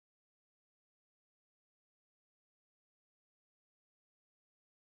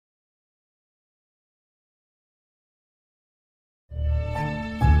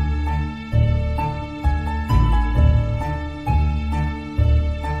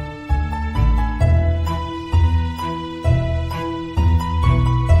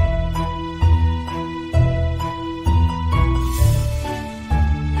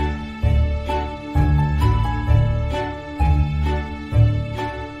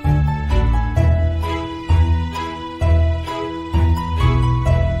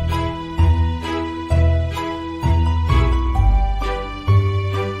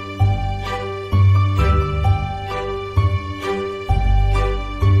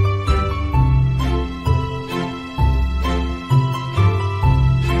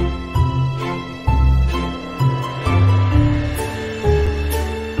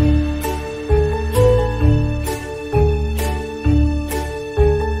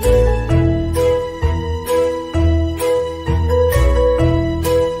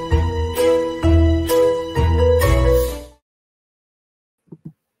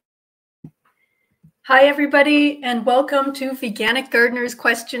Hi, everybody, and welcome to Veganic Gardeners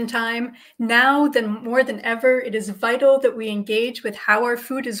Question Time. Now, more than ever, it is vital that we engage with how our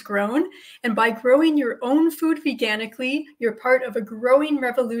food is grown. And by growing your own food veganically, you're part of a growing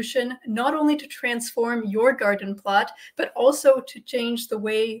revolution, not only to transform your garden plot, but also to change the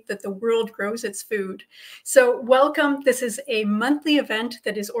way that the world grows its food. So welcome. This is a monthly event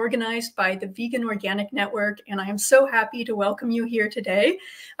that is organized by the Vegan Organic Network, and I am so happy to welcome you here today.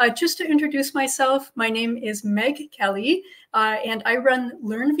 Just to introduce myself, my name is Meg Kelly, and I run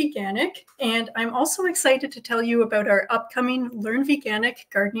Learn Veganic. And I'm also excited to tell you about our upcoming Learn Veganic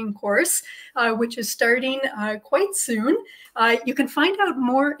gardening course, which is starting quite soon. You can find out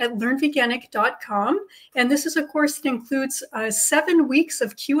more at learnveganic.com. And this is a course that includes 7 weeks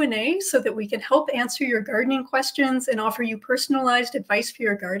of Q&A so that we can help answer your gardening questions and offer you personalized advice for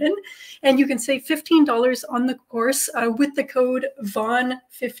your garden. And you can save $15 on the course with the code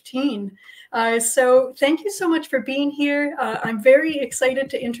VAUGHN15. So thank you so much for being here. I'm very excited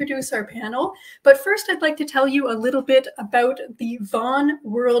to introduce our panel. But first, I'd like to tell you a little bit about the Vaughan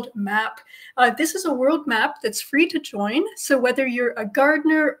World Map. This is a world map that's free to join. So whether you're a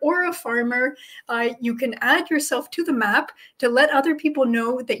gardener or a farmer, you can add yourself to the map to let other people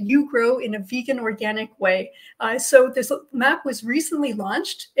know that you grow in a vegan organic way. So this map was recently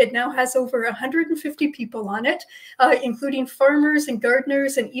launched. It now has over 150 people on it, including farmers and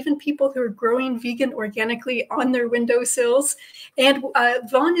gardeners and even people who are growing vegan organically on their windowsills. And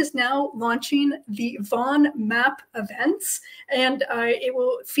Vaughan is now launching the Vaughan Map events, and it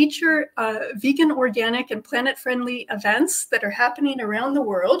will feature vegan, organic, and planet-friendly events that are happening around the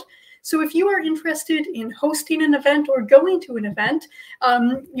world. So if you are interested in hosting an event or going to an event,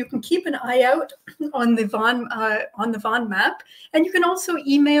 you can keep an eye out on the Vaughan map. And you can also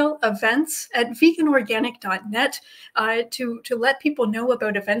email events@veganorganic.net to let people know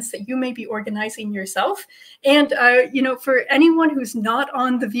about events that you may be organizing yourself. And, for anyone who's not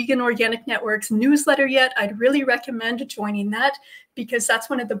on the Vegan Organic Network's newsletter yet, I'd really recommend joining that, because that's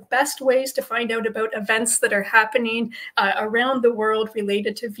one of the best ways to find out about events that are happening around the world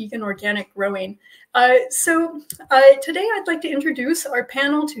related to vegan organic growing. So today I'd like to introduce our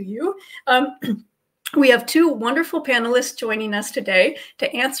panel to you. We have 2 wonderful panelists joining us today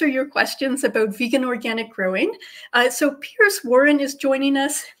to answer your questions about vegan organic growing. So Piers Warren is joining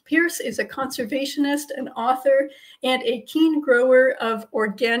us. Piers is a conservationist, an author, and a keen grower of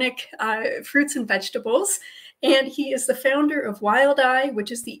organic fruits and vegetables. And he is the founder of Wildeye,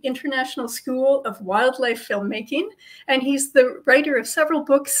 which is the International School of Wildlife Filmmaking. And he's the writer of several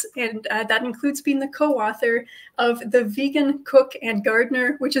books, and that includes being the co-author of The Vegan Cook and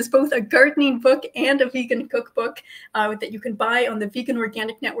Gardener, which is both a gardening book and a vegan cookbook that you can buy on the Vegan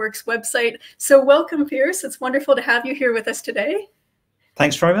Organic Network's website. So welcome, Piers. It's wonderful to have you here with us today.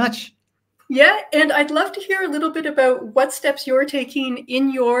 Thanks very much. Yeah, and I'd love to hear a little bit about what steps you're taking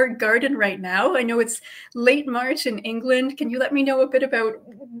in your garden right now. I know it's late March in England. Can you let me know a bit about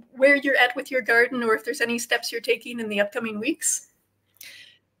where you're at with your garden, or if there's any steps you're taking in the upcoming weeks?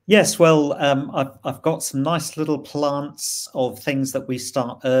 Yes, well, I've got some nice little plants of things that we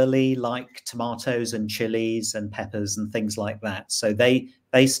start early, like tomatoes and chilies and peppers and things like that. So they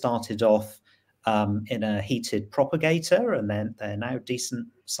started off in a heated propagator, and then they're now decent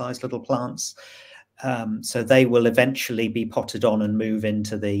sized little plants. So they will eventually be potted on and move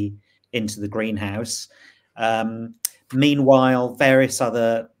into the greenhouse. Meanwhile, various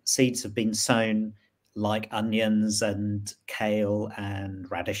other seeds have been sown, like onions and kale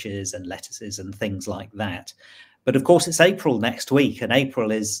and radishes and lettuces and things like that. But of course, it's April next week, and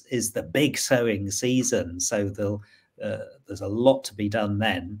April is the big sowing season. So there's a lot to be done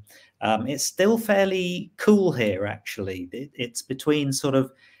then. It's still fairly cool here, actually. It's between sort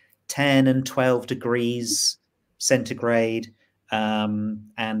of 10 and 12 degrees centigrade.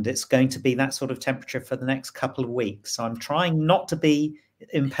 And it's going to be that sort of temperature for the next couple of weeks. So I'm trying not to be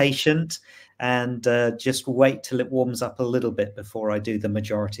impatient and just wait till it warms up a little bit before I do the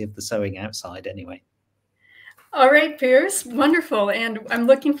majority of the sowing outside anyway. All right, Piers, wonderful. And I'm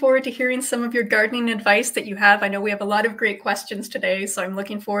looking forward to hearing some of your gardening advice that you have. I know we have a lot of great questions today, so I'm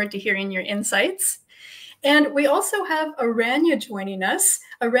looking forward to hearing your insights. And we also have Aranya joining us.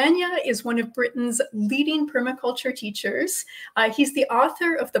 Aranya is one of Britain's leading permaculture teachers. He's the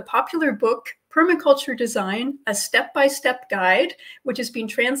author of the popular book, Permaculture Design, a step-by-step guide, which has been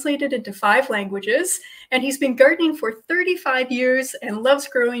translated into 5 languages. And he's been gardening for 35 years and loves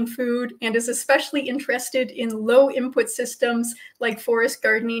growing food, and is especially interested in low input systems like forest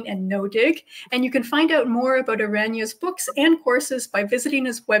gardening and no-dig. And you can find out more about Aranya's books and courses by visiting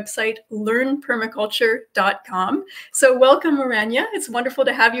his website, learnpermaculture.com. So welcome, Aranya. It's wonderful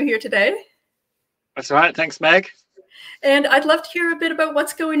to have you here today. That's all right. Thanks, Meg. And I'd love to hear a bit about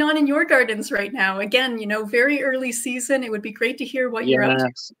what's going on in your gardens right now. Again, you know, very early season. It would be great to hear what you're up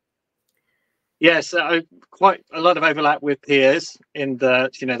to. Yes, quite a lot of overlap with Piers in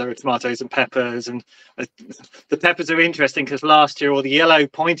that, you know, there are tomatoes and peppers, and the peppers are interesting because last year all the yellow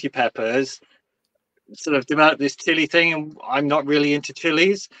pointy peppers sort of developed this chili thing, and I'm not really into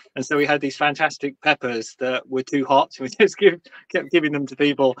chilies, and so we had these fantastic peppers that were too hot, so we just kept giving them to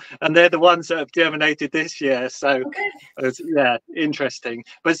people, and they're the ones that have germinated this year. So yeah, interesting.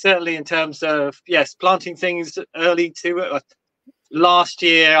 But certainly in terms of, yes, planting things early too. Last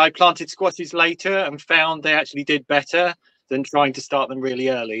year I planted squashes later and found they actually did better than trying to start them really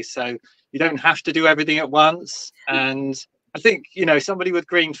early. So you don't have to do everything at once. And I think, you know, somebody with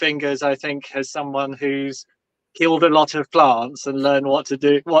green fingers, I think, as someone who's killed a lot of plants and learned what to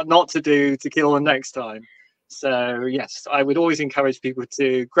do, what not to do to kill them next time. So yes, I would always encourage people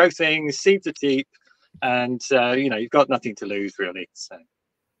to grow things. Seeds are cheap, and you know, you've got nothing to lose really. So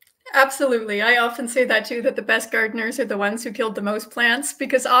absolutely. I often say that too, that the best gardeners are the ones who killed the most plants,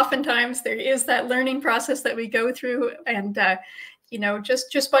 because oftentimes there is that learning process that we go through, and you know,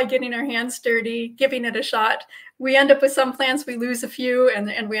 just by getting our hands dirty, giving it a shot, we end up with some plants, we lose a few,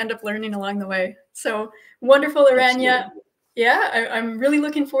 and we end up learning along the way. So wonderful, Aranya. Yeah, I'm really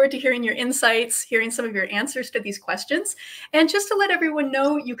looking forward to hearing your insights, hearing some of your answers to these questions. And just to let everyone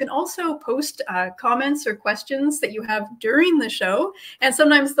know, you can also post comments or questions that you have during the show. And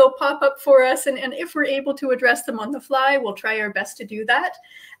sometimes they'll pop up for us. And if we're able to address them on the fly, we'll try our best to do that.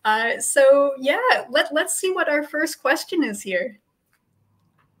 So yeah, let's see what our first question is here.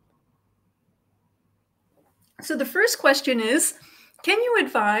 So the first question is, can you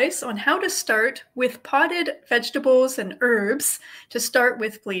advise on how to start with potted vegetables and herbs to start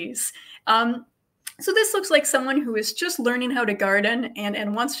with, please? So this looks like someone who is just learning how to garden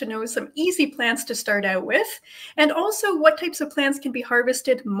and wants to know some easy plants to start out with, and also what types of plants can be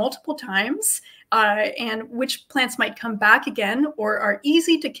harvested multiple times, and which plants might come back again or are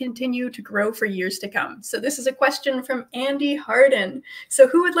easy to continue to grow for years to come. So this is a question from Andy Harden. So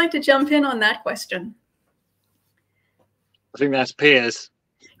who would like to jump in on that question? I think that's Piers.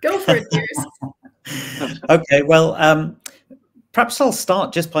 Go for it, Piers. Okay, well, perhaps I'll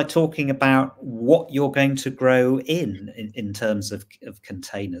start just by talking about what you're going to grow in terms of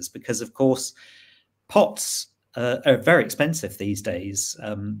containers, because of course pots are very expensive these days,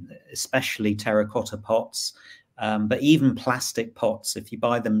 especially terracotta pots, but even plastic pots, if you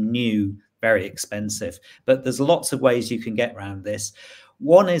buy them new, very expensive. But there's lots of ways you can get around this.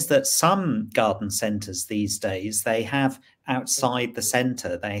 One is that some garden centres these days, they have outside the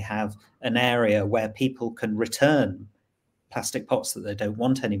centre, they have an area where people can return plastic pots that they don't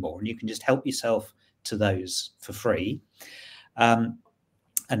want anymore, and you can just help yourself to those for free.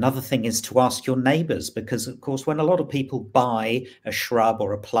 Another thing is to ask your neighbours, because of course when a lot of people buy a shrub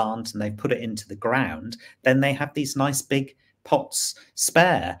or a plant and they put it into the ground, then they have these nice big pots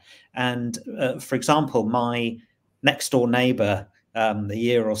spare. And for example, my next door neighbour a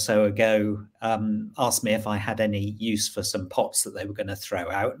year or so ago asked me if I had any use for some pots that they were going to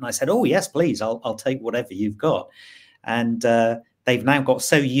throw out, and I said, oh yes, please, I'll take whatever you've got. And they've now got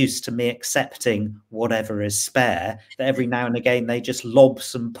so used to me accepting whatever is spare that every now and again they just lob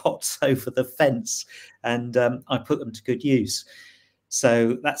some pots over the fence, and I put them to good use.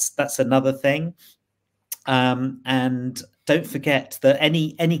 So that's another thing. And don't forget that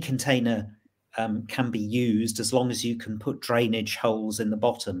any container can be used as long as you can put drainage holes in the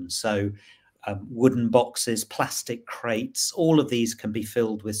bottom. So wooden boxes, plastic crates, all of these can be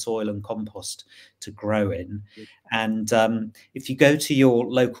filled with soil and compost to grow in. And if you go to your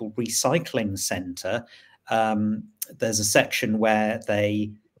local recycling centre, there's a section where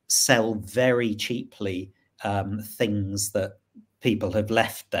they sell very cheaply things that people have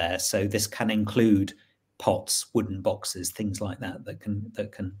left there. So this can include pots, wooden boxes, things like that that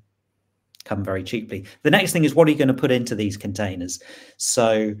can come very cheaply. The next thing is, what are you going to put into these containers?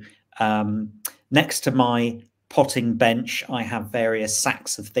 So next to my potting bench, I have various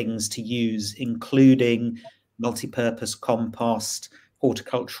sacks of things to use, including multi-purpose compost,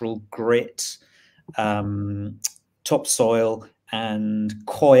 horticultural grit, topsoil, and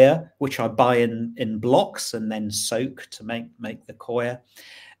coir, which I buy in blocks and then soak to make the coir.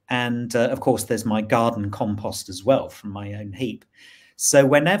 And of course, there's my garden compost as well from my own heap. So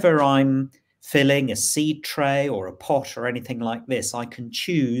whenever I'm filling a seed tray or a pot or anything like this, I can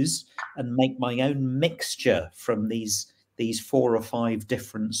choose and make my own mixture from these 4 or 5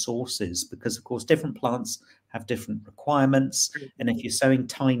 different sources, because of course different plants have different requirements. And if you're sowing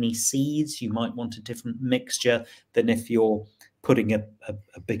tiny seeds, you might want a different mixture than if you're putting a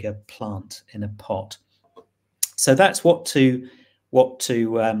bigger plant in a pot. So that's how to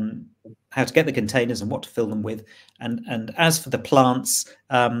get the containers and what to fill them with. And as for the plants,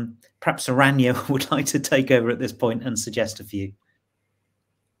 perhaps Aranya would like to take over at this point and suggest a few.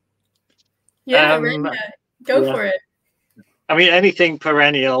 Yeah, Aranya, go for it. I mean, anything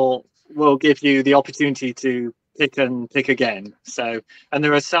perennial will give you the opportunity to pick and pick again. So, and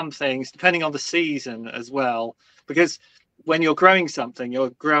there are some things depending on the season as well, because when you're growing something, you're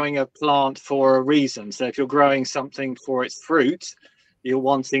growing a plant for a reason. So if you're growing something for its fruit, you're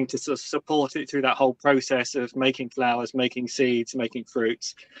wanting to sort of support it through that whole process of making flowers, making seeds, making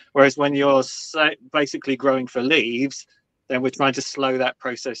fruits. Whereas when you're basically growing for leaves, then we're trying to slow that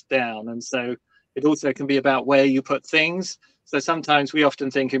process down. And so it also can be about where you put things. So sometimes we often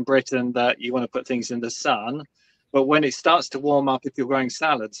think in Britain that you want to put things in the sun, but when it starts to warm up, if you're growing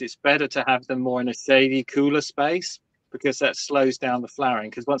salads, it's better to have them more in a shady, cooler space, because that slows down the flowering.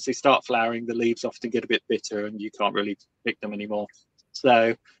 Because once they start flowering, the leaves often get a bit bitter and you can't really pick them anymore.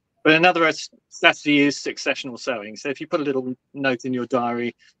 So, but another strategy is successional sowing. So if you put a little note in your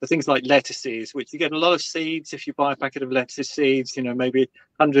diary, the things like lettuces, which you get a lot of seeds if you buy a packet of lettuce seeds, you know, maybe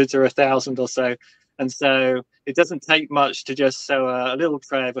hundreds or 1,000 or so. And so it doesn't take much to just sow a little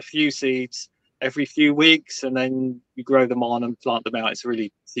tray of a few seeds every few weeks, and then you grow them on and plant them out. It's a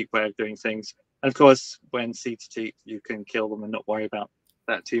really cheap way of doing things. And of course, when seeds are cheap, you can kill them and not worry about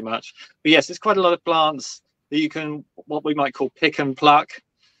that too much. But yes, there's quite a lot of plants that you can, what we might call pick and pluck.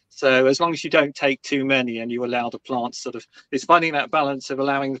 So as long as you don't take too many and you allow the plant sort of, it's finding that balance of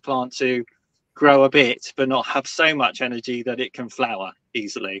allowing the plant to grow a bit, but not have so much energy that it can flower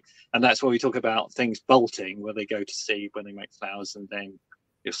easily. And that's where we talk about things bolting, where they go to seed when they make flowers and then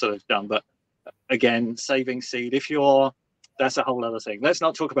you're sort of done. But again, saving seed, if you're, that's a whole other thing. Let's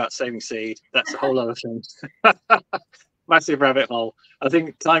not talk about saving seed. That's a whole other thing. Massive rabbit hole. I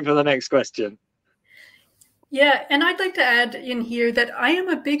think time for the next question. Yeah, and I'd like to add in here that I am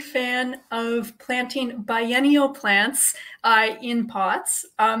a big fan of planting biennial plants in pots.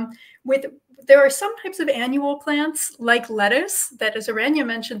 There are some types of annual plants like lettuce that, as Aranya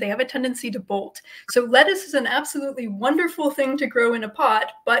mentioned, they have a tendency to bolt. So lettuce is an absolutely wonderful thing to grow in a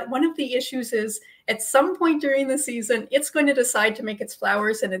pot, but one of the issues is at some point during the season, it's going to decide to make its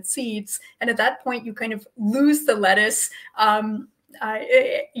flowers and its seeds. And at that point, you kind of lose the lettuce.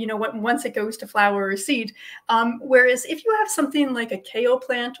 You know, once it goes to flower or seed. Whereas if you have something like a kale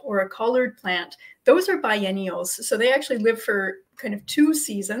plant or a collard plant, those are biennials. So they actually live for kind of 2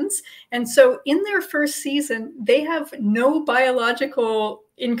 seasons. And so in their first season, they have no biological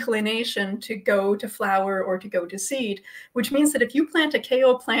inclination to go to flower or to go to seed, which means that if you plant a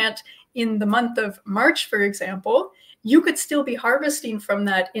kale plant in the month of March, for example, you could still be harvesting from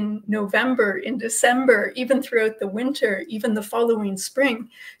that in November, in December, even throughout the winter, even the following spring.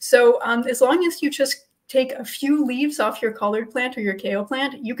 So as long as you just take a few leaves off your collard plant or your kale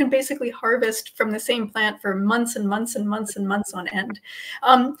plant, you can basically harvest from the same plant for months and months and months and months on end.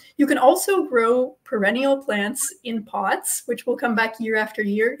 You can also grow perennial plants in pots, which will come back year after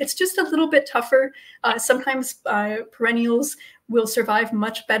year. It's just a little bit tougher. Sometimes perennials will survive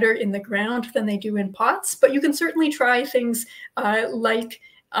much better in the ground than they do in pots, but you can certainly try things like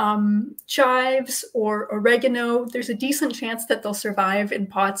chives or oregano. There's a decent chance that they'll survive in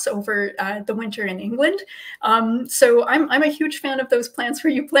pots over the winter in England. So I'm a huge fan of those plants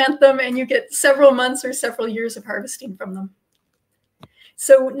where you plant them and you get several months or several years of harvesting from them.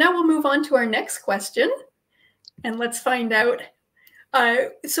 So now we'll move on to our next question, and let's find out.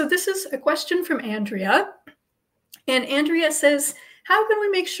 So this is a question from Andrea. And Andrea says, how can we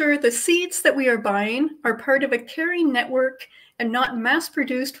make sure the seeds that we are buying are part of a caring network and not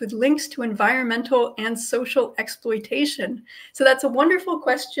mass-produced with links to environmental and social exploitation? So that's a wonderful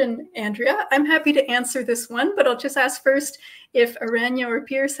question, Andrea. I'm happy to answer this one, but I'll just ask first if Aranya or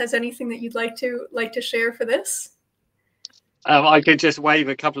Piers has anything that you'd like to share for this. I could just wave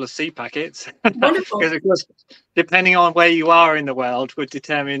a couple of seed packets. Wonderful. Because of course, depending on where you are in the world would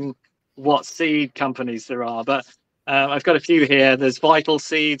determine what seed companies there are. But I've got a few here. There's Vital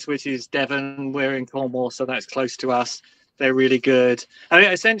Seeds, which is Devon. We're in Cornwall, so that's close to us. They're really good. I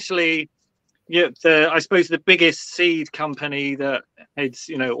mean, essentially, yeah, I suppose the biggest seed company that heads,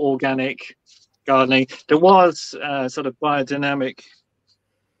 you know, organic gardening. There was sort of biodynamic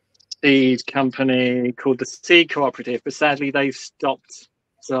seed company called the Seed Cooperative, but sadly they've stopped.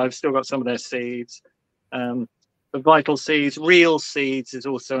 So I've still got some of their seeds. The Vital Seeds, Real Seeds is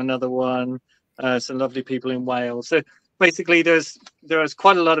also another one. Some lovely people in Wales. So basically, there's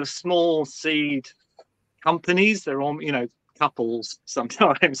quite a lot of small seed companies. They're all, you know, couples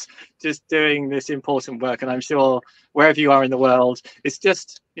sometimes just doing this important work. And I'm sure wherever you are in the world, it's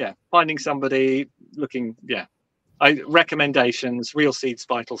just, yeah, finding somebody looking, yeah. Recommendations, real seeds,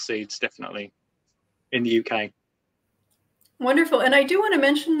 vital seeds, definitely in the UK. Wonderful. And I do want to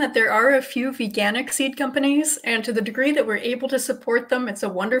mention that there are a few veganic seed companies, and to the degree that we're able to support them, it's a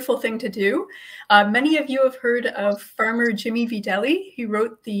wonderful thing to do. Many of you have heard of farmer Jimmy Videlli. He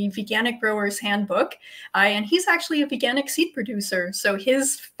wrote the Veganic Grower's Handbook, and he's actually a veganic seed producer. So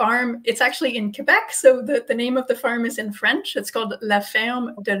his farm, it's actually in Quebec, so the name of the farm is in French. It's called La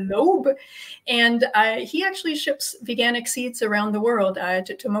Ferme de l'Aube, and he actually ships veganic seeds around the world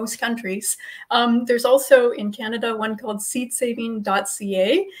to most countries. There's also in Canada one called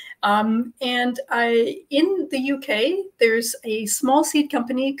seedsaving.ca. And in the UK, there's a small seed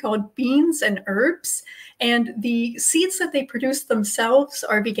company called Beans and Herbs, and the seeds that they produce themselves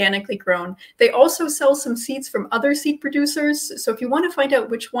are veganically grown. They also sell some seeds from other seed producers. So if you want to find out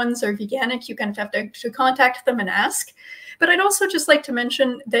which ones are veganic, you kind of have to contact them and ask. But I'd also just like to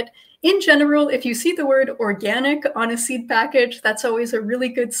mention that in general, if you see the word organic on a seed package, that's always a really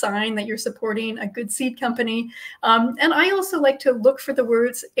good sign that you're supporting a good seed company. And I also like to look for the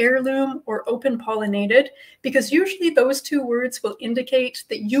words heirloom or open pollinated, because usually those two words will indicate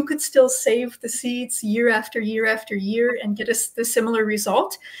that you could still save the seeds year after year after year and get the similar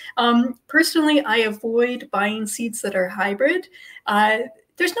result. Personally, I avoid buying seeds that are hybrid.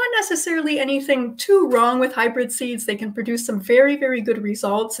 There's not necessarily anything too wrong with hybrid seeds. They can produce some very, very good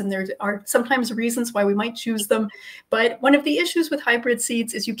results, and there are sometimes reasons why we might choose them. But one of the issues with hybrid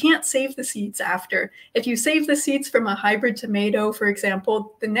seeds is you can't save the seeds after. If you save the seeds from a hybrid tomato, for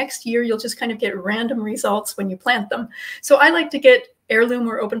example, the next year you'll just kind of get random results when you plant them. So I like to get heirloom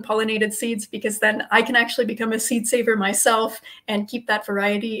or open pollinated seeds, because then I can actually become a seed saver myself and keep that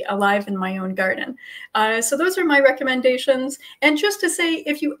variety alive in my own garden. So those are my recommendations. And just to say,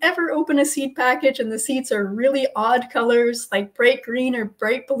 if you ever open a seed package and the seeds are really odd colors, like bright green or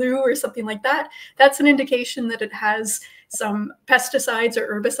bright blue or something like that, that's an indication that it has some pesticides or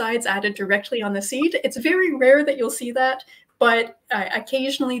herbicides added directly on the seed. It's very rare that you'll see that, but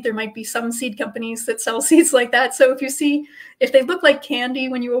occasionally there might be some seed companies that sell seeds like that. So if they look like candy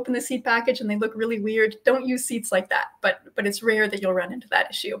when you open the seed package and they look really weird, don't use seeds like that. But it's rare that you'll run into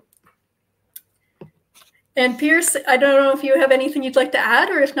that issue. And Piers, I don't know if you have anything you'd like to add,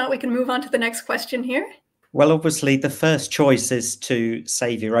 or if not, we can move on to the next question here. Well, obviously, the first choice is to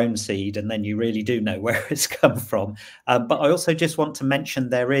save your own seed, and then you really do know where it's come from. But I also just want to mention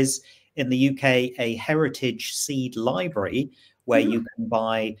there is in the UK a heritage seed library where you can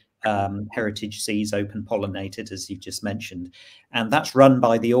buy heritage seeds open pollinated, as you just mentioned, and that's run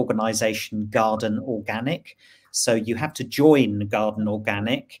by the organization Garden Organic. So you have to join Garden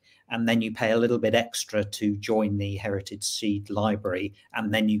Organic, and then you pay a little bit extra to join the heritage seed library,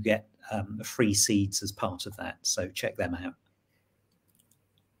 and then you get free seeds as part of that. So check them out.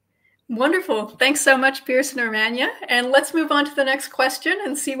 Wonderful. Thanks so much, Piers and Aranya. And let's move on to the next question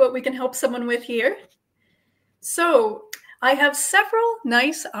and see what we can help someone with here. So I have several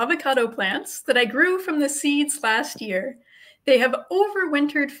nice avocado plants that I grew from the seeds last year. They have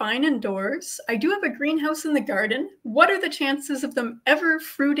overwintered fine indoors. I do have a greenhouse in the garden. What are the chances of them ever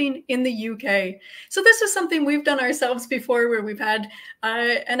fruiting in the UK? So this is something we've done ourselves before, where we've had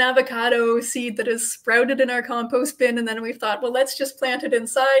an avocado seed that has sprouted in our compost bin, and then we've thought, well, let's just plant it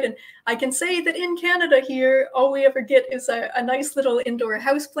inside. And I can say that in Canada here, all we ever get is a nice little indoor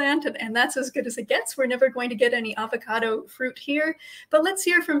house plant, and that's as good as it gets. We're never going to get any avocado fruit here. But let's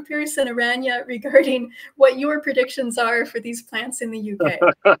hear from Piers and Aranya regarding what your predictions are for these plants in the UK.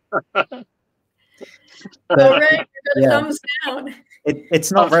 All right, we've got a thumbs down.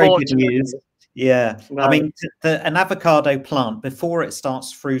 It's not very good news. Yeah, no. I mean, an avocado plant, before it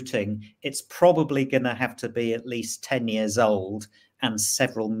starts fruiting, it's probably going to have to be at least 10 years old and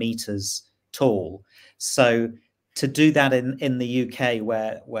several meters tall. So to do that in the UK,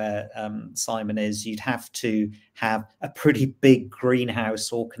 where Simon is, you'd have to have a pretty big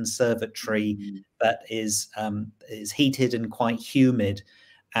greenhouse or conservatory that is heated and quite humid,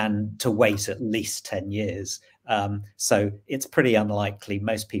 and to wait at least 10 years. So it's pretty unlikely.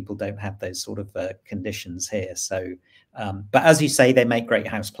 Most people don't have those sort of conditions here. So, but as you say, they make great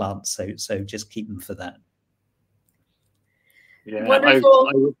house plants. So just keep them for that. Yeah,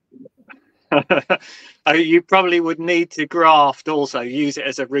 wonderful. You probably would need to graft also, use it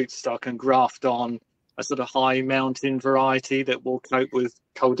as a rootstock and graft on a sort of high mountain variety that will cope with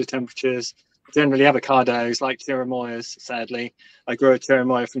colder temperatures. Generally avocados, like cherimoyas, sadly. I grew a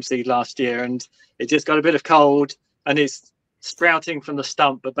cherimoya from seed last year, and it just got a bit of cold, and it's sprouting from the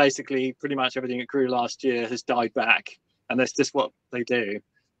stump, but basically pretty much everything it grew last year has died back. and that's just what they do.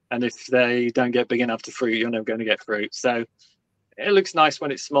 And if they don't get big enough to fruit, you're never going to get fruit. So it looks nice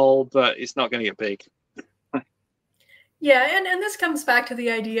when it's small, but it's not going to get big. Yeah, and this comes back to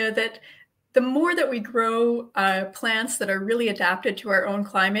the idea that the more that we grow plants that are really adapted to our own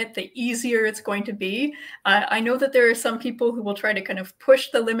climate, the easier it's going to be. I know that there are some people who will try to kind of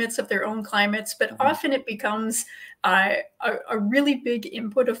push the limits of their own climates, but often it becomes a really big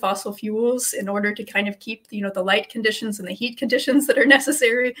input of fossil fuels in order to kind of keep, you know, the light conditions and the heat conditions that are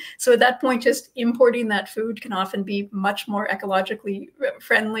necessary. So at that point, just importing that food can often be much more ecologically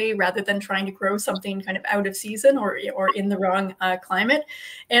friendly rather than trying to grow something kind of out of season or in the wrong climate.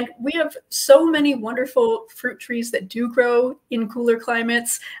 And we have so many wonderful fruit trees that do grow in cooler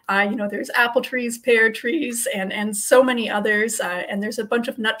climates. You know, there's apple trees, pear trees, and so many others. And there's a bunch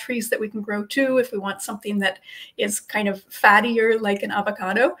of nut trees that we can grow too if we want something that is kind of fattier like an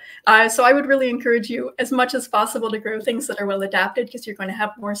avocado. So I would really encourage you as much as possible to grow things that are well adapted, because you're going to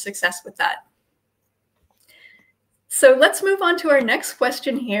have more success with that. So let's move on to our next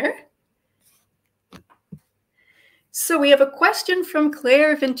question here. So we have a question from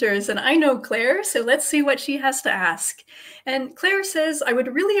Claire Vinters, and I know Claire, so let's see what she has to ask. And Claire says, I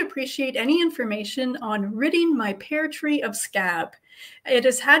would really appreciate any information on ridding my pear tree of scab. It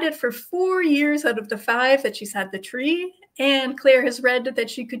has had it for 4 years out of the 5 that she's had the tree, and Claire has read that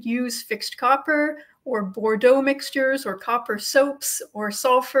she could use fixed copper or Bordeaux mixtures or copper soaps or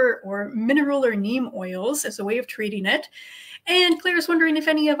sulfur or mineral or neem oils as a way of treating it. And Claire's wondering if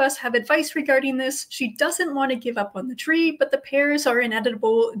any of us have advice regarding this. She doesn't want to give up on the tree, but the pears are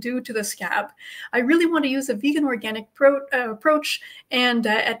inedible due to the scab. I really want to use a vegan organic approach, and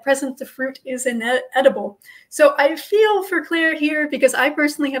at present the fruit is inedible. So I feel for Claire here, because I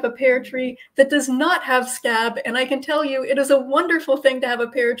personally have a pear tree that does not have scab, and I can tell you it is a wonderful thing to have a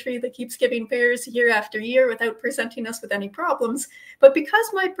pear tree that keeps giving pears year after year without presenting us with any problems. But because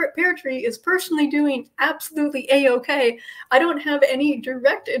my pear tree is personally doing absolutely a-okay, I don't have any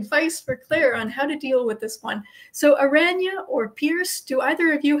direct advice for Claire on how to deal with this one. So Aranya or Piers, do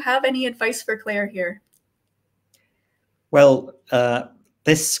either of you have any advice for Claire here? Well,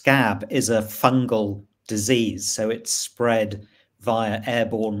 this scab is a fungal disease, so it's spread via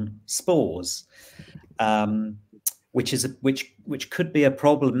airborne spores, which could be a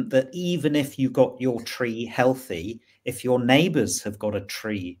problem that even if you got your tree healthy, if your neighbors have got a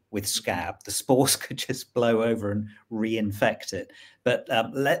tree with scab, the spores could just blow over and reinfect it. But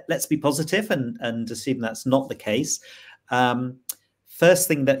let's be positive and assume that's not the case. First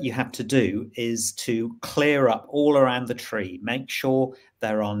thing that you have to do is to clear up all around the tree. Make sure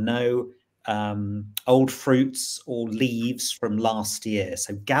there are no old fruits or leaves from last year.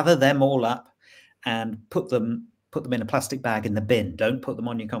 So gather them all up and put them in a plastic bag in the bin. Don't put them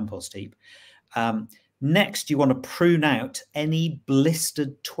on your compost heap. Next, you want to prune out any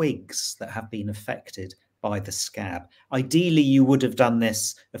blistered twigs that have been affected by the scab. Ideally, you would have done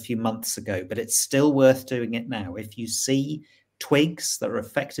this a few months ago, but it's still worth doing it now. If you see twigs that are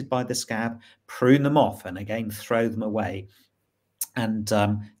affected by the scab, prune them off and again throw them away, and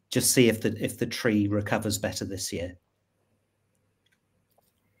just see if the tree recovers better this year.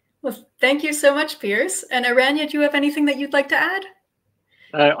 Well, thank you so much, Piers. And Aranya, do you have anything that you'd like to add?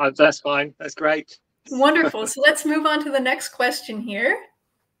 That's fine. That's great. Wonderful. So let's move on to the next question here.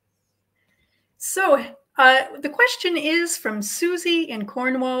 So the question is from Susie in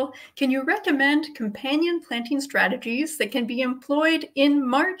Cornwall. Can you recommend companion planting strategies that can be employed in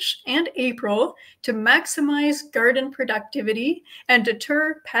March and April to maximize garden productivity and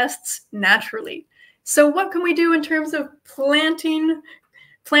deter pests naturally? So what can we do in terms of planting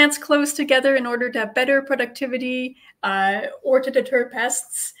plants close together in order to have better productivity or to deter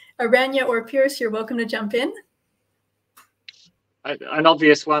pests? Aranya or Piers, you're welcome to jump in. An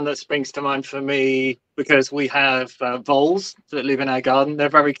obvious one that springs to mind for me, because we have voles that live in our garden. They're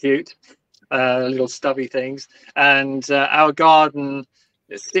very cute, little stubby things. And our garden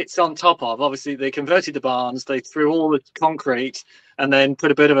sits on top of, obviously they converted the barns, they threw all the concrete and then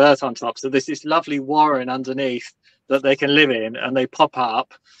put a bit of earth on top. So there's this lovely warren underneath that they can live in, and they pop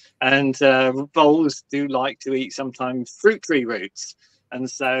up. And voles do like to eat sometimes fruit tree roots. And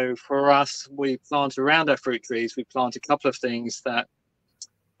so for us, we plant around our fruit trees, we plant a couple of things that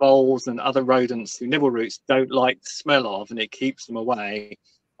voles and other rodents who nibble roots don't like the smell of, and it keeps them away.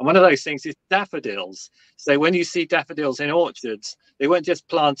 And one of those things is daffodils. So when you see daffodils in orchards, they weren't just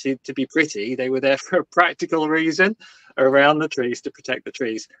planted to be pretty, they were there for a practical reason around the trees to protect the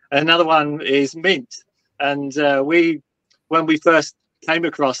trees. Another one is mint. And when we first came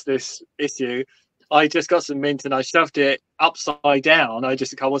across this issue, I just got some mint and I shoved it upside down. I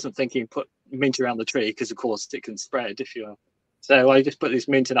wasn't thinking put mint around the tree, because of course it can spread if you're. So I just put this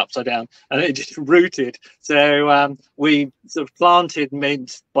mint in upside down and it just rooted. So we sort of planted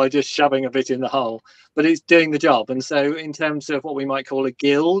mint by just shoving a bit in the hole, but it's doing the job. And so in terms of what we might call a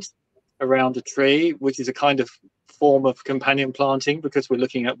guild around a tree, which is a kind of form of companion planting, because we're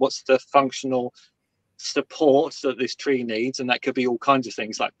looking at what's the functional support that this tree needs. And that could be all kinds of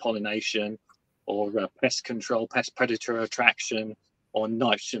things like pollination or pest control, pest predator attraction, or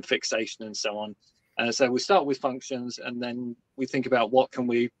nitrogen fixation and so on. So we start with functions, and then we think about what can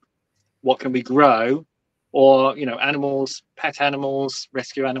we grow, or animals, pet animals,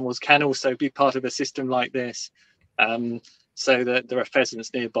 rescue animals can also be part of a system like this, so that there are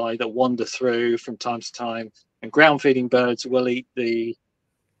pheasants nearby that wander through from time to time, and ground feeding birds will eat the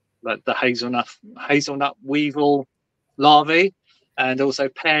hazelnut weevil larvae, and also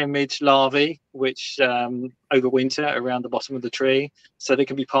pear midge larvae, which overwinter around the bottom of the tree. So they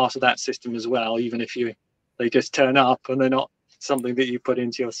can be part of that system as well, even if they just turn up and they're not something that you put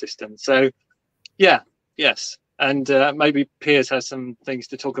into your system. So yes. And maybe Piers has some things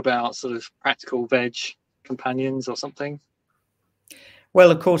to talk about, sort of practical veg companions or something. Well,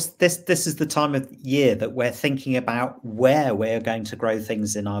 of course, this is the time of year that we're thinking about where we're going to grow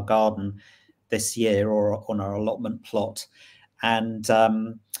things in our garden this year or on our allotment plot. And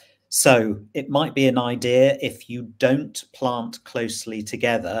so it might be an idea, if you don't plant closely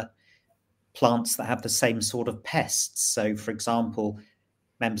together, plants that have the same sort of pests. So, for example,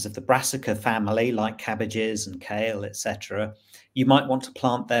 members of the brassica family, like cabbages and kale, etc., you might want to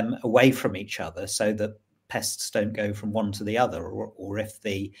plant them away from each other so that pests don't go from one to the other. Or if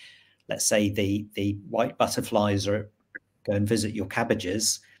let's say the white butterflies go and visit your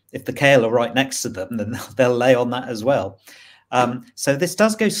cabbages, if the kale are right next to them, then they'll lay on that as well. So this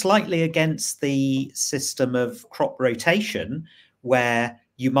does go slightly against the system of crop rotation, where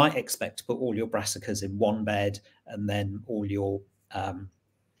you might expect to put all your brassicas in one bed and then all your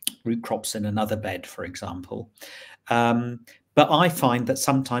root crops in another bed, for example. But I find that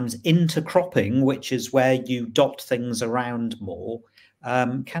sometimes intercropping, which is where you dot things around more,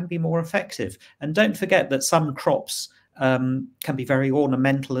 can be more effective. And don't forget that some crops can be very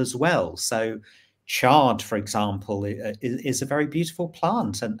ornamental as well. So chard, for example, is a very beautiful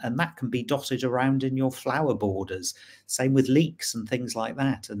plant, and that can be dotted around in your flower borders. Same with leeks and things like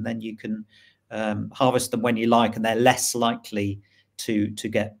that. And then you can harvest them when you like, and they're less likely to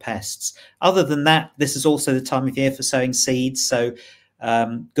get pests. Other than that, this is also the time of year for sowing seeds. So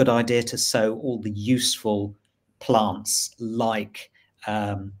good idea to sow all the useful plants like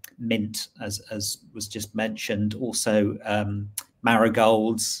mint, as was just mentioned, also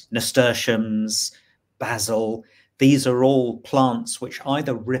marigolds, nasturtiums, basil. These are all plants which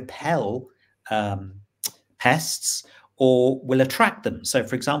either repel pests or will attract them. So,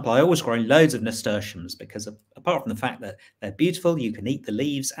 for example, I always grow loads of nasturtiums because apart from the fact that they're beautiful, you can eat the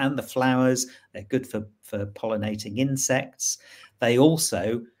leaves and the flowers. They're good for pollinating insects. They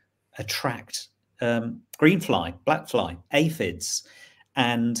also attract green fly, black fly, aphids.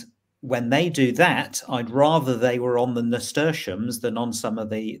 And when they do that, I'd rather they were on the nasturtiums than on some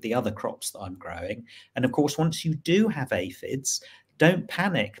of the other crops that I'm growing. And of course, once you do have aphids, don't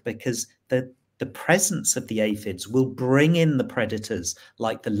panic, because the presence of the aphids will bring in the predators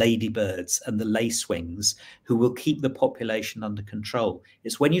like the ladybirds and the lacewings, who will keep the population under control.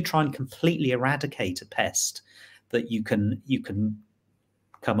 It's when you try and completely eradicate a pest that you can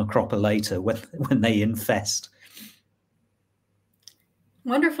come a cropper later when they infest.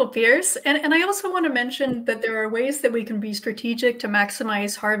 Wonderful, Piers. And I also want to mention that there are ways that we can be strategic to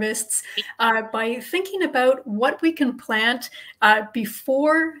maximize harvests by thinking about what we can plant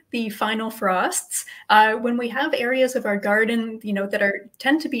before the final frosts, when we have areas of our garden, that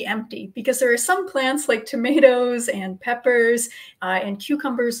tend to be empty, because there are some plants like tomatoes and peppers and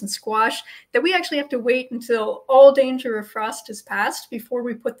cucumbers and squash that we actually have to wait until all danger of frost is past before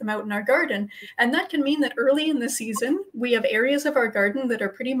we put them out in our garden. And that can mean that early in the season, we have areas of our garden that are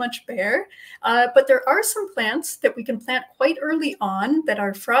pretty much bare, but there are some plants that we can plant quite early on that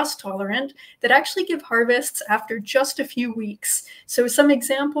are frost tolerant, that actually give harvests after just a few weeks. So some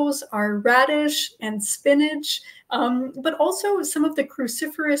examples are radish and spinach, but also some of the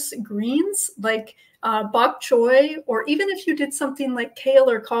cruciferous greens like bok choy, or even if you did something like kale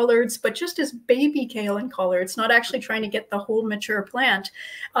or collards, but just as baby kale and collards, not actually trying to get the whole mature plant.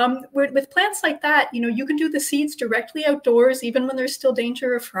 With plants like that, you can do the seeds directly outdoors, even when there's still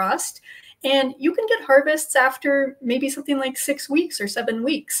danger of frost. And you can get harvests after maybe something like 6 weeks or 7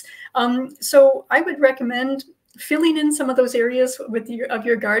 weeks. So I would recommend filling in some of those areas with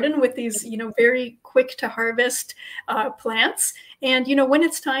your garden with these, very quick to harvest plants. And, when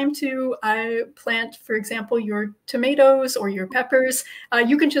it's time to plant, for example, your tomatoes or your peppers,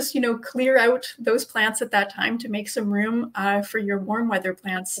 you can just, clear out those plants at that time to make some room for your warm weather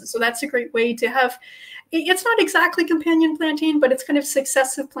plants. So that's a great way to have, it's not exactly companion planting, but it's kind of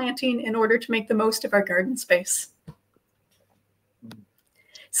successive planting in order to make the most of our garden space.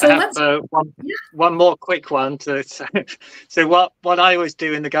 So let's one more quick one to so what I always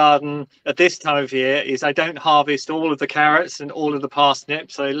do in the garden at this time of year is I don't harvest all of the carrots and all of the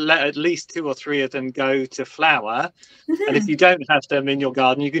parsnips. I let at least 2 or 3 of them go to flower. And if you don't have them in your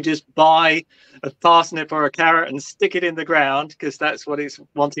garden, you can just buy a parsnip or a carrot and stick it in the ground, because that's what it's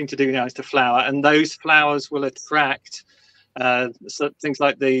wanting to do now, is to flower. And those flowers will attract things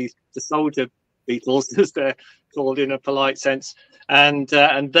like the soldier beetles, as they're called in a polite sense. And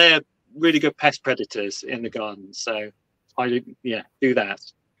they're really good pest predators in the garden. So do that.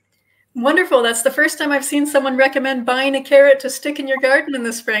 Wonderful. That's the first time I've seen someone recommend buying a carrot to stick in your garden in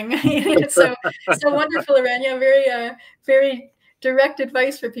the spring. so wonderful, Aranya. Very, very direct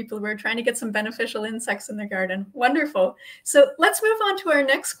advice for people who are trying to get some beneficial insects in their garden. Wonderful. So let's move on to our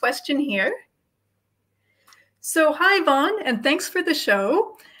next question here. So hi, Vaughn, and thanks for the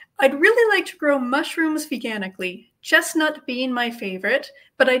show. I'd really like to grow mushrooms veganically, chestnut being my favorite,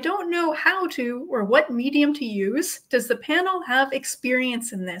 but I don't know how to or what medium to use. Does the panel have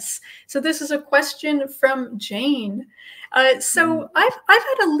experience in this? So this is a question from Jane. I've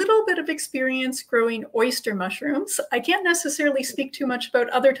had a little bit of experience growing oyster mushrooms. I can't necessarily speak too much about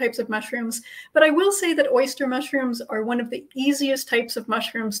other types of mushrooms, but I will say that oyster mushrooms are one of the easiest types of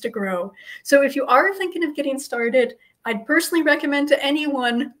mushrooms to grow. So if you are thinking of getting started, I'd personally recommend to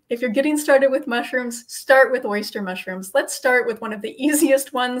anyone, if you're getting started with mushrooms, start with oyster mushrooms. Let's start with one of the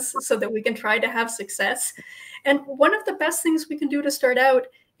easiest ones so that we can try to have success. And one of the best things we can do to start out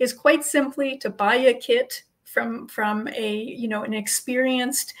is quite simply to buy a kit from a, an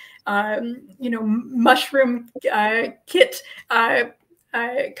experienced, mushroom kit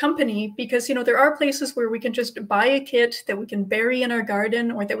company, because there are places where we can just buy a kit that we can bury in our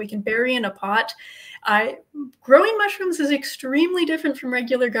garden or that we can bury in a pot. Growing mushrooms is extremely different from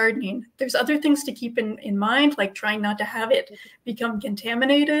regular gardening. There's other things to keep in mind, like trying not to have it become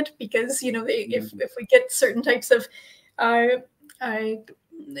contaminated, because if we get certain types of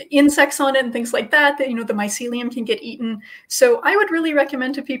insects on it and things like that, the mycelium can get eaten. So I would really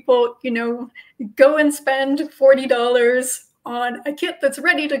recommend to people, go and spend $40 on a kit that's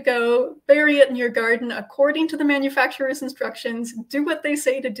ready to go, bury it in your garden according to the manufacturer's instructions, do what they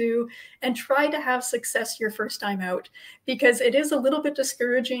say to do, and try to have success your first time out. Because it is a little bit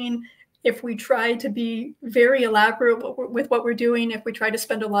discouraging if we try to be very elaborate with what we're doing, if we try to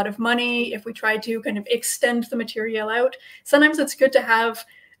spend a lot of money, if we try to kind of extend the material out. Sometimes it's good to have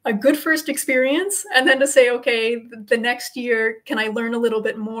a good first experience and then to say, okay, the next year, can I learn a little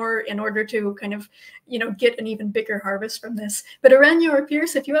bit more in order to kind of, get an even bigger harvest from this? But Aranya or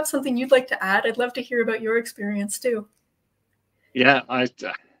Piers, if you have something you'd like to add, I'd love to hear about your experience too. Yeah, I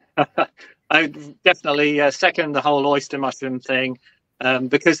definitely second the whole oyster mushroom thing,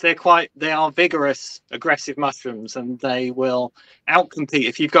 because they are vigorous, aggressive mushrooms, and they will outcompete.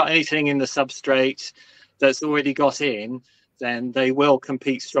 If you've got anything in the substrate that's already got in, then they will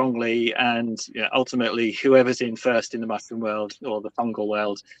compete strongly, and ultimately whoever's in first in the mushroom world or the fungal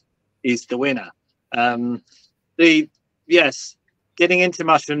world is the winner. Getting into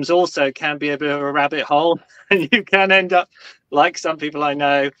mushrooms also can be a bit of a rabbit hole, and you can end up like some people I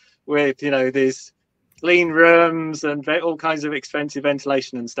know with these clean rooms and all kinds of expensive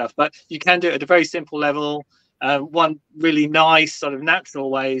ventilation and stuff. But you can do it at a very simple level. One really nice sort of natural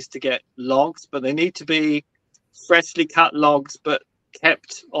way is to get logs, but they need to be freshly cut logs, but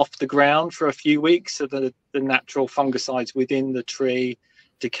kept off the ground for a few weeks so that the natural fungicides within the tree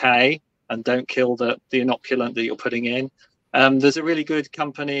decay and don't kill the inoculant that you're putting in. There's a really good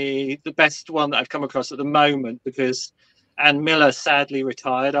company, the best one that I've come across at the moment, because Ann Miller sadly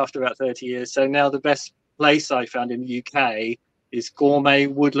retired after about 30 years. So now the best place I found in the UK is Gourmet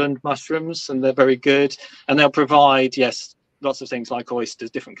Woodland Mushrooms, and they're very good. And they'll provide, lots of things like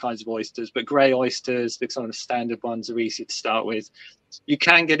oysters, different kinds of oysters, but grey oysters, the sort of standard ones, are easy to start with. You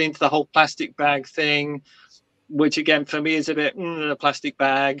can get into the whole plastic bag thing, which again for me is a bit plastic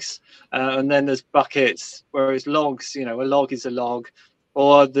bags, and then there's buckets, whereas logs, a log is a log.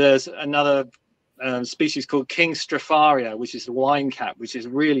 Or there's another species called King Stropharia, which is the wine cap, which is a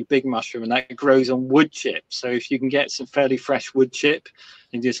really big mushroom, and that grows on wood chip. So if you can get some fairly fresh wood chip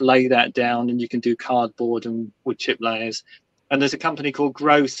and just lay that down, and you can do cardboard and wood chip layers. And there's a company called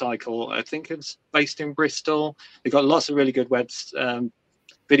Grow Cycle. I think it's based in Bristol. They've got lots of really good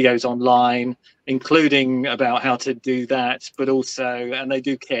videos online, including about how to do that, but also, and they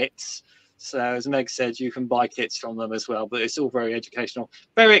do kits. So as Meg said, you can buy kits from them as well, but it's all very educational,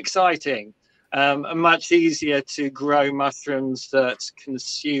 very exciting, and much easier to grow mushrooms that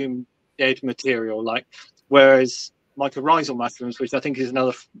consume dead material, whereas mycorrhizal mushrooms, which I think is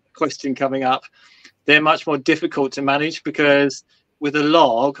another question coming up, they're much more difficult to manage, because with a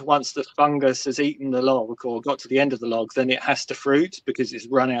log, once the fungus has eaten the log or got to the end of the log, then it has to fruit because it's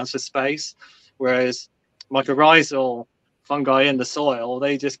run out of space. Whereas mycorrhizal fungi in the soil,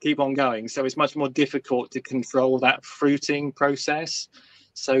 they just keep on going. So it's much more difficult to control that fruiting process.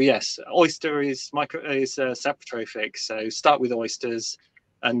 So yes, oyster is saprotrophic. So start with oysters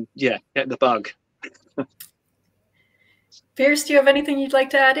and yeah, get the bug. Piers, do you have anything you'd like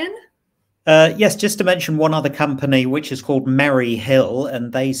to add in? Yes, just to mention one other company, which is called Merry Hill,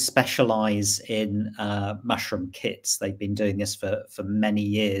 and they specialize in mushroom kits. They've been doing this for many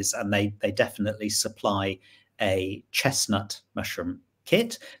years, and they definitely supply a chestnut mushroom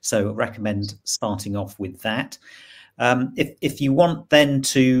kit. So I recommend starting off with that. If you want then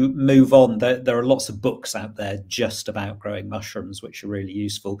to move on, there are lots of books out there just about growing mushrooms, which are really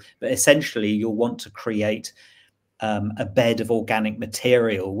useful. But essentially, you'll want to create a bed of organic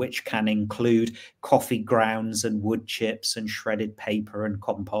material, which can include coffee grounds and wood chips and shredded paper and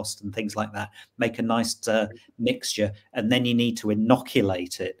compost and things like that. Make a nice mixture, and then you need to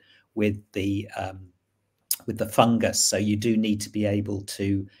inoculate it with the fungus. So you do need to be able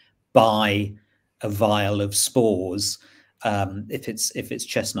to buy a vial of spores if it's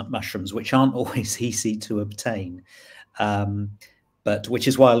chestnut mushrooms, which aren't always easy to obtain. But which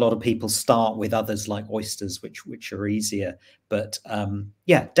is why a lot of people start with others like oysters, which are easier. But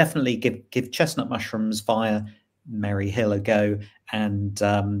yeah, definitely give chestnut mushrooms via Merry Hill a go, and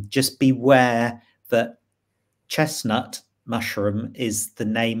just beware that chestnut mushroom is the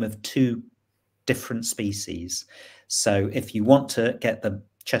name of 2 different species. So if you want to get the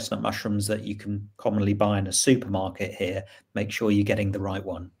chestnut mushrooms that you can commonly buy in a supermarket here, make sure you're getting the right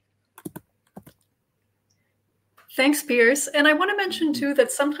one. Thanks, Piers. And I want to mention too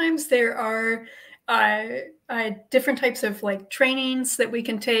that sometimes there are different types of trainings that we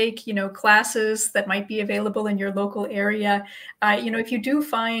can take, classes that might be available in your local area. If you do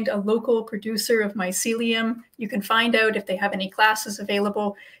find a local producer of mycelium, you can find out if they have any classes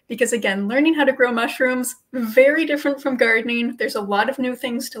available, because again, learning how to grow mushrooms, very different from gardening. There's a lot of new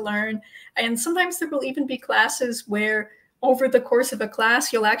things to learn. And sometimes there will even be classes where over the course of a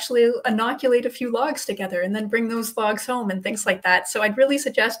class, you'll actually inoculate a few logs together and then bring those logs home and things like that. So I'd really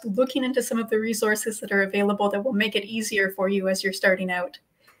suggest looking into some of the resources that are available that will make it easier for you as you're starting out.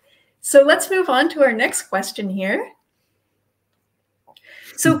 So let's move on to our next question here.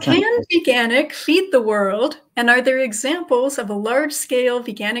 So can veganic feed the world? And are there examples of large-scale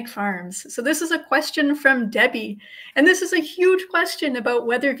veganic farms? So this is a question from Debbie. And this is a huge question about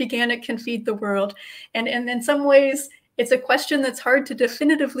whether veganic can feed the world. And in some ways, it's a question that's hard to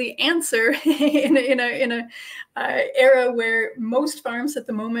definitively answer in a era where most farms at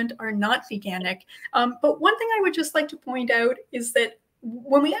the moment are not veganic. But one thing I would just like to point out is that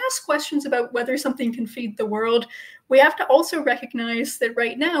when we ask questions about whether something can feed the world, we have to also recognize that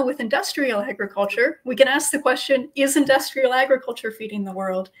right now with industrial agriculture, we can ask the question, is industrial agriculture feeding the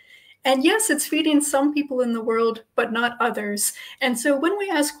world? And yes, it's feeding some people in the world, but not others. And so when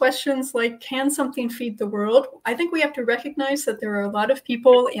we ask questions like, can something feed the world? I think we have to recognize that there are a lot of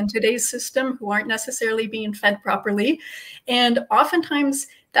people in today's system who aren't necessarily being fed properly. And oftentimes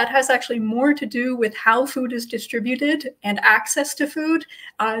that has actually more to do with how food is distributed and access to food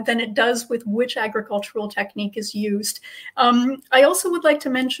than it does with which agricultural technique is used. I also would like to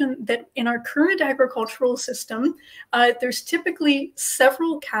mention that in our current agricultural system, there's typically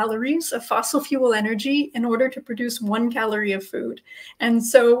several calories of fossil fuel energy in order to produce 1 calorie of food. And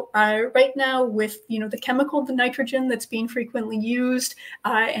so right now with the chemical, the nitrogen that's being frequently used,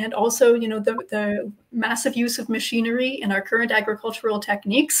 and also the massive use of machinery in our current agricultural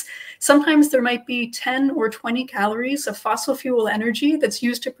techniques, sometimes there might be 10 or 20 calories of fossil fuel energy that's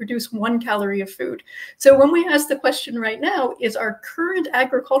used to produce 1 calorie of food. So when we ask the question right now, is our current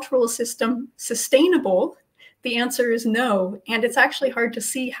agricultural system sustainable The answer is no. And it's actually hard to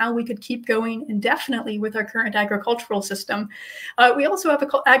see how we could keep going indefinitely with our current agricultural system. We also have an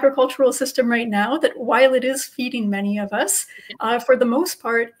agricultural system right now that, while it is feeding many of us, for the most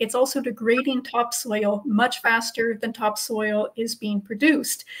part, it's also degrading topsoil much faster than topsoil is being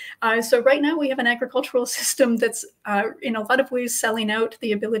produced. So right now we have an agricultural system that's in a lot of ways selling out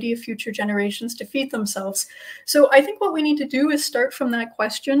the ability of future generations to feed themselves. So I think what we need to do is start from that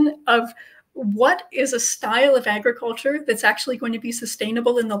question of, what is a style of agriculture that's actually going to be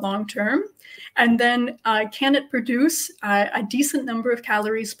sustainable in the long term? And then can it produce a decent number of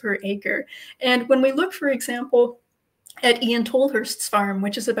calories per acre? And when we look, for example, at Ian Tolhurst's farm,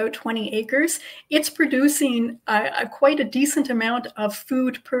 which is about 20 acres, it's producing quite a decent amount of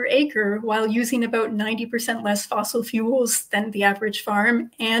food per acre while using about 90% less fossil fuels than the average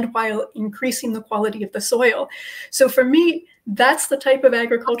farm, and while increasing the quality of the soil. So for me, that's the type of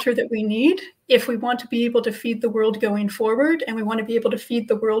agriculture that we need if we want to be able to feed the world going forward, and we want to be able to feed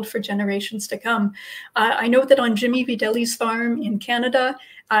the world for generations to come. I know that on Jimmy Videli's farm in Canada,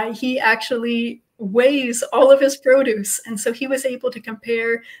 he actually weighs all of his produce, and so he was able to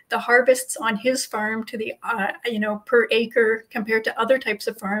compare the harvests on his farm to the per acre compared to other types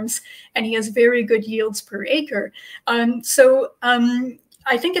of farms, and he has very good yields per acre.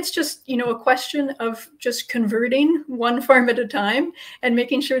 I think it's just, a question of just converting one farm at a time and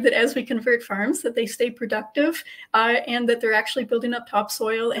making sure that as we convert farms, that they stay productive and that they're actually building up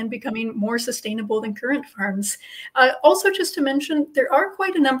topsoil and becoming more sustainable than current farms. Also, just to mention, there are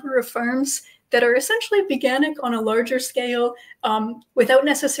quite a number of farms that are essentially veganic on a larger scale without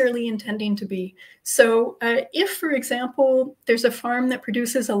necessarily intending to be. So if, for example, there's a farm that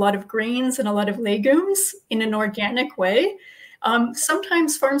produces a lot of grains and a lot of legumes in an organic way,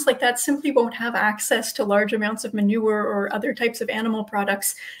 sometimes farms like that simply won't have access to large amounts of manure or other types of animal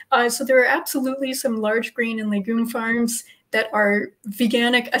products. So there are absolutely some large grain and legume farms that are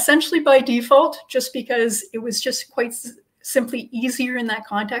veganic essentially by default, just because it was just quite simply easier in that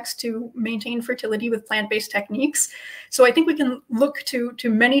context to maintain fertility with plant-based techniques. So I think we can look to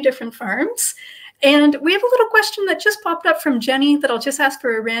many different farms. And we have a little question that just popped up from Jenny that I'll just ask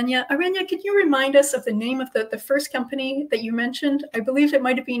for Aranya. Aranya, could you remind us of the name of the first company that you mentioned? I believe it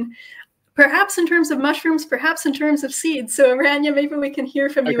might have been perhaps in terms of mushrooms, perhaps in terms of seeds. So Aranya, maybe we can hear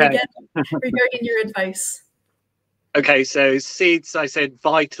from you again regarding your advice. Okay, so seeds, I said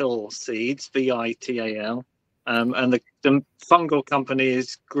Vital Seeds, Vital. And the fungal company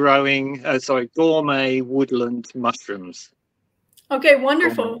is Gourmet Woodland Mushrooms. Okay,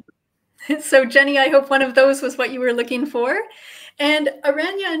 wonderful. Gourmet. So Jenny, I hope one of those was what you were looking for. And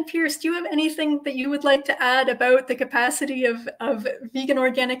Aranya and Piers, do you have anything that you would like to add about the capacity of vegan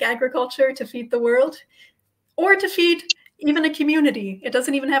organic agriculture to feed the world, or to feed even a community? It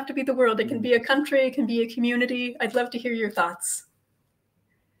doesn't even have to be the world. It can be a country, it can be a community. I'd love to hear your thoughts.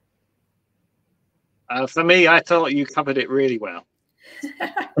 For me, I thought you covered it really well.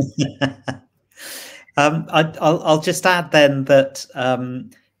 I'll just add then that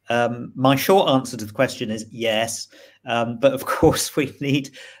my short answer to the question is yes, but of course we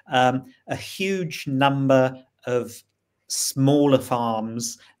need a huge number of smaller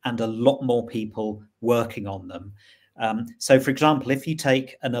farms and a lot more people working on them. So, for example, if you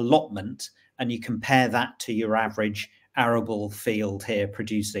take an allotment and you compare that to your average arable field here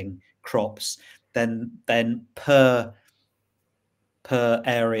producing crops, then per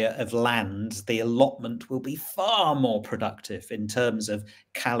area of land, the allotment will be far more productive in terms of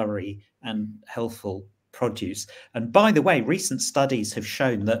calorie and healthful produce. And by the way, recent studies have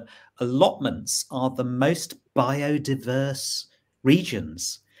shown that allotments are the most biodiverse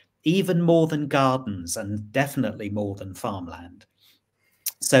regions, even more than gardens and definitely more than farmland.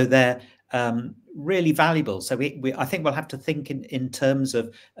 So they're really valuable. So I think we'll have to think in terms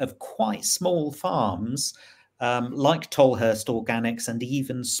of quite small farms like Tolhurst Organics, and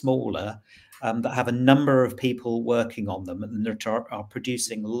even smaller, that have a number of people working on them and that are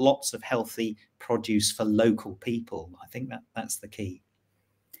producing lots of healthy produce for local people. I think that's the key.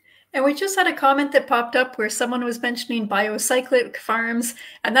 And we just had a comment that popped up where someone was mentioning biocyclic farms,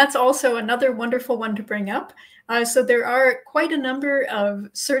 and that's also another wonderful one to bring up. So there are quite a number of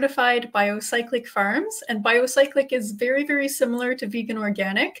certified biocyclic farms, and biocyclic is very, very similar to vegan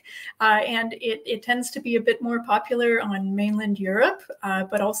organic, and it tends to be a bit more popular on mainland Europe,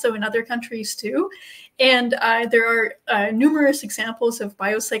 but also in other countries too. And there are numerous examples of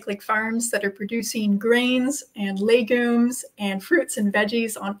biocyclic farms that are producing grains and legumes and fruits and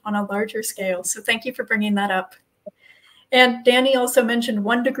veggies on a larger scale. So thank you for bringing that up. And Danny also mentioned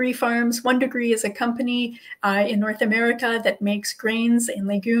 1 Degree Farms. 1 Degree is a company in North America that makes grains and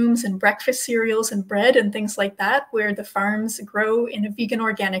legumes and breakfast cereals and bread and things like that, where the farms grow in a vegan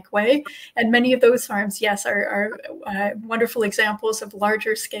organic way. And many of those farms, yes, are wonderful examples of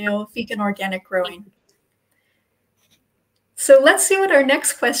larger scale vegan organic growing. So let's see what our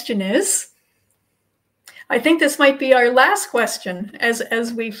next question is. I think this might be our last question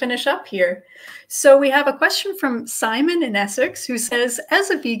as we finish up here. So we have a question from Simon in Essex, who says, as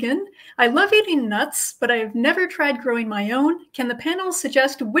a vegan, I love eating nuts, but I have never tried growing my own. Can the panel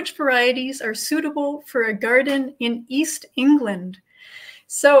suggest which varieties are suitable for a garden in East England?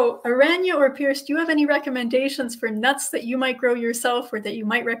 So Aranya or Piers, do you have any recommendations for nuts that you might grow yourself or that you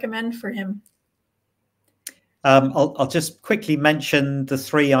might recommend for him? I'll just quickly mention the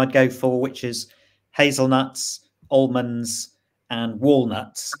 3 I'd go for, which is hazelnuts, almonds, and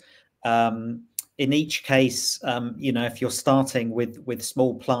walnuts. In each case, you know, if you're starting with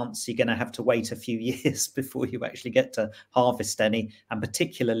small plants, you're going to have to wait a few years before you actually get to harvest any. And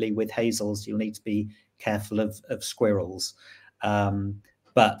particularly with hazels, you'll need to be careful of squirrels.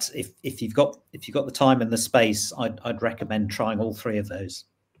 But if you've got the time and the space, I'd recommend trying all 3 of those.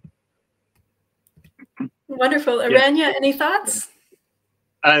 Wonderful. Aranya, any thoughts?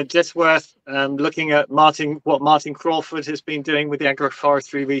 Just worth looking at what Martin Crawford has been doing with the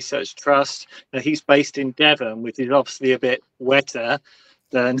Agroforestry Research Trust. Now, he's based in Devon, which is obviously a bit wetter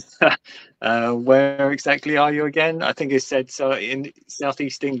than where exactly are you again? I think it said so in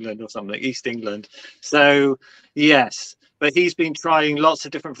southeast England or something, East England. So yes, but he's been trying lots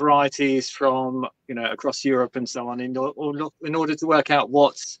of different varieties from, you know, across Europe and so on in order to work out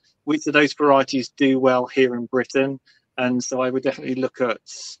which of those varieties do well here in Britain. And so I would definitely look at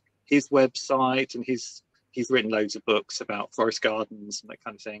his website, and he's written loads of books about forest gardens and that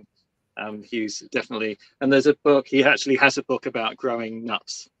kind of thing. He's definitely, and there's a book, he actually has a book about growing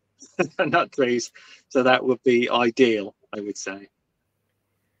nuts, nut trees. So that would be ideal, I would say.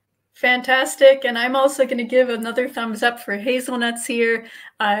 Fantastic. And I'm also going to give another thumbs up for hazelnuts here.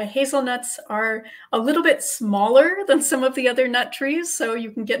 Hazelnuts are a little bit smaller than some of the other nut trees, so you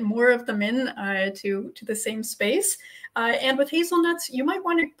can get more of them in to the same space. And with hazelnuts, you might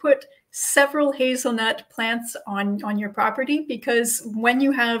want to put several hazelnut plants on your property, because when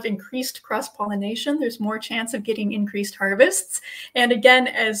you have increased cross-pollination, there's more chance of getting increased harvests. And again,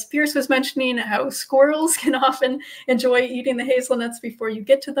 as Piers was mentioning, how squirrels can often enjoy eating the hazelnuts before you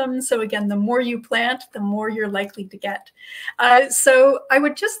get to them. So again, the more you plant, the more you're likely to get. So I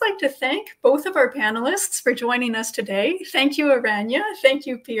would just like to thank both of our panelists for joining us today. Thank you, Aranya. Thank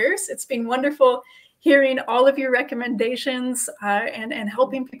you, Piers. It's been wonderful hearing all of your recommendations and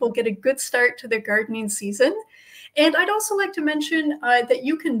helping people get a good start to their gardening season. And I'd also like to mention that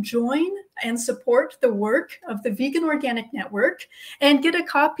you can join and support the work of the Vegan Organic Network and get a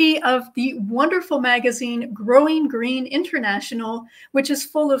copy of the wonderful magazine Growing Green International, which is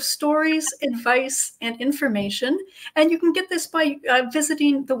full of stories, advice, and information. And you can get this by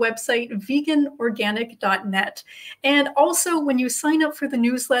visiting the website veganorganic.net. And also, when you sign up for the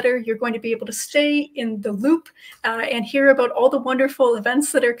newsletter, you're going to be able to stay in the loop and hear about all the wonderful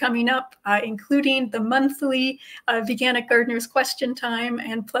events that are coming up, including the monthly Veganic Gardeners Question Time,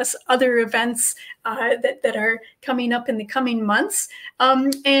 and plus other events that are coming up in the coming months.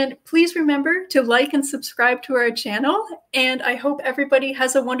 And please remember to like and subscribe to our channel. And I hope everybody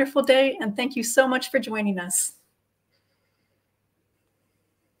has a wonderful day. And thank you so much for joining us.